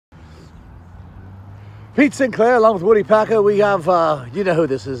Pete Sinclair along with Woody Packer. We have, you know who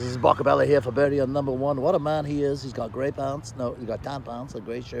this is. This is Boccabella here for birdie on number one. What a man he is. He's got grey pants. No, he's got tan pants, a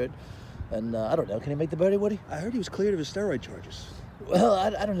grey shirt. And I don't know, can he make the birdie, Woody? I heard he was cleared of his steroid charges. Well,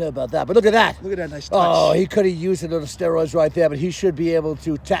 I don't know about that, but look at that. Look at that nice touch. Oh, he could have used a little steroids right there, but he should be able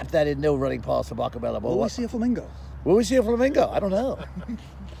to tap that in. No running past for Boccabella. Will we see a flamingo? Will we see a flamingo? I don't know.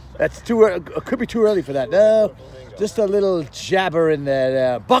 That's too early. Could be too early for that. No, just a little jabber in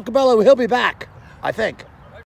there. Boccabella, he'll be back, I think.